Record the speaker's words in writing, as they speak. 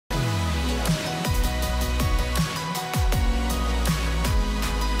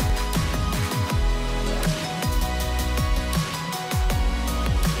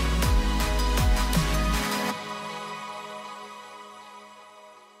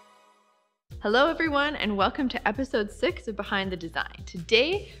Hello everyone and welcome to episode 6 of Behind the Design.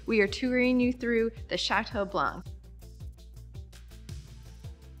 Today we are touring you through the Chateau Blanc.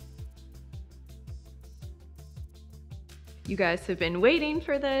 You guys have been waiting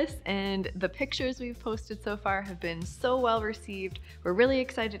for this and the pictures we've posted so far have been so well received. We're really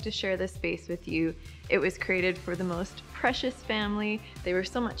excited to share this space with you. It was created for the most precious family. They were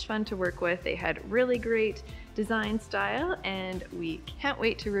so much fun to work with. They had really great design style and we can't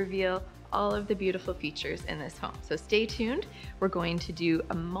wait to reveal all of the beautiful features in this home. So stay tuned. We're going to do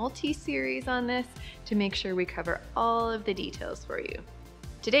a multi-series on this to make sure we cover all of the details for you.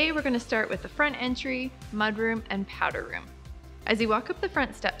 Today we're going to start with the front entry, mudroom, and powder room. As you walk up the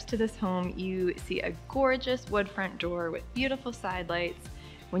front steps to this home, you see a gorgeous wood front door with beautiful side lights.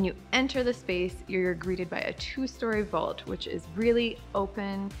 When you enter the space, you're greeted by a 2-story vault, which is really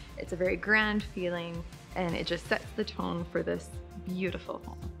open. It's a very grand feeling, and it just sets the tone for this beautiful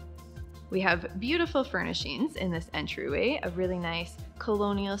home. We have beautiful furnishings in this entryway, a really nice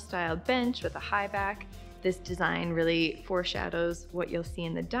colonial style bench with a high back. This design really foreshadows what you'll see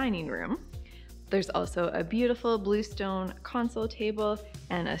in the dining room. There's also a beautiful bluestone console table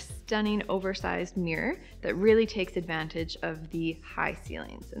and a stunning oversized mirror that really takes advantage of the high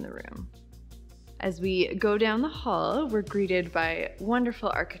ceilings in the room. As we go down the hall, we're greeted by wonderful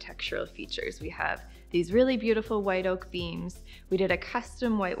architectural features. We have these really beautiful white oak beams. We did a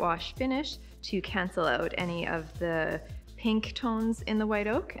custom whitewash finish to cancel out any of the pink tones in the white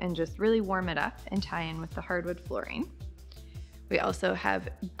oak and just really warm it up and tie in with the hardwood flooring. We also have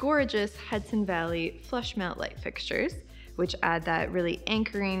gorgeous Hudson Valley flush mount light fixtures, which add that really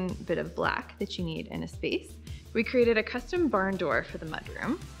anchoring bit of black that you need in a space. We created a custom barn door for the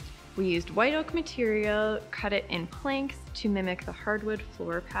mudroom. We used white oak material, cut it in planks to mimic the hardwood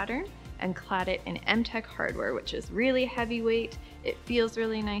floor pattern, and clad it in MTech hardware, which is really heavyweight. It feels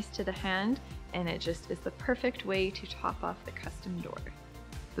really nice to the hand, and it just is the perfect way to top off the custom door.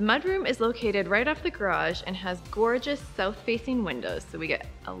 The mudroom is located right off the garage and has gorgeous south-facing windows, so we get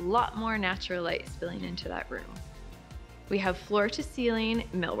a lot more natural light spilling into that room. We have floor-to-ceiling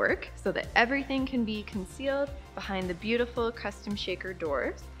millwork so that everything can be concealed behind the beautiful custom shaker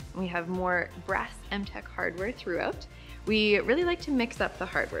doors. We have more brass MTech hardware throughout. We really like to mix up the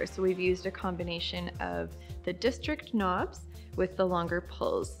hardware, so we've used a combination of the district knobs with the longer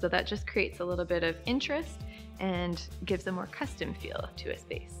pulls, so that just creates a little bit of interest and gives a more custom feel to a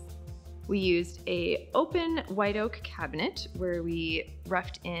space. We used an open white oak cabinet where we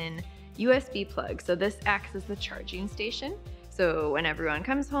roughed in USB plugs, so this acts as the charging station. So when everyone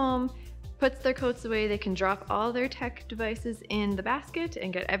comes home, puts their coats away, they can drop all their tech devices in the basket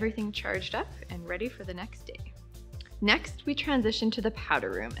and get everything charged up and ready for the next day. Next, we transition to the powder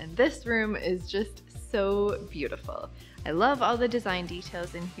room, and this room is just so beautiful. I love all the design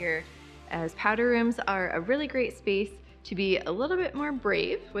details in here, as powder rooms are a really great space to be a little bit more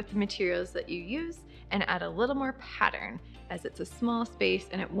brave with the materials that you use and add a little more pattern, as it's a small space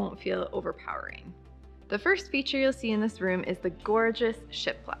and it won't feel overpowering. The first feature you'll see in this room is the gorgeous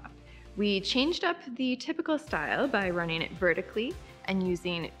shiplap. We changed up the typical style by running it vertically and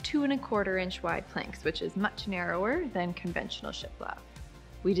using 2¼ inch wide planks, which is much narrower than conventional shiplap.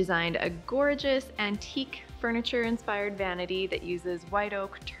 We designed a gorgeous antique furniture-inspired vanity that uses white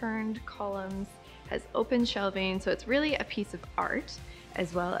oak turned columns, has open shelving, so it's really a piece of art,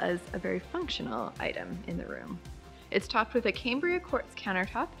 as well as a very functional item in the room. It's topped with a Cambria quartz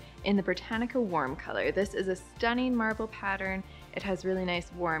countertop in the Britannica warm color. This is a stunning marble pattern. It has really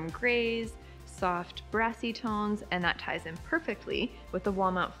nice warm grays, soft brassy tones, and that ties in perfectly with the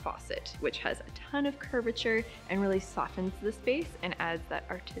wall mount faucet, which has a ton of curvature and really softens the space and adds that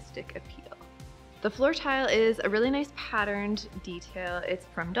artistic appeal. The floor tile is a really nice patterned detail. It's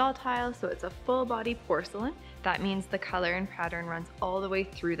from doll tile, so it's a full body porcelain. That means the color and pattern runs all the way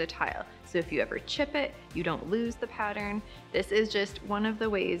through the tile. So if you ever chip it, you don't lose the pattern. This is just one of the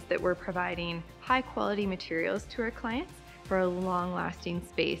ways that we're providing high quality materials to our clients for a long lasting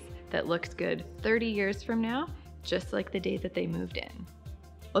space that looks good 30 years from now, just like the day that they moved in.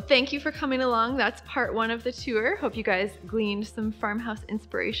 Well, thank you for coming along. That's part 1 of the tour. Hope you guys gleaned some farmhouse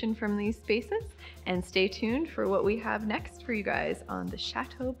inspiration from these spaces, and stay tuned for what we have next for you guys on the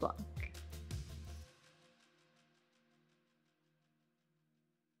Chateau Blanc.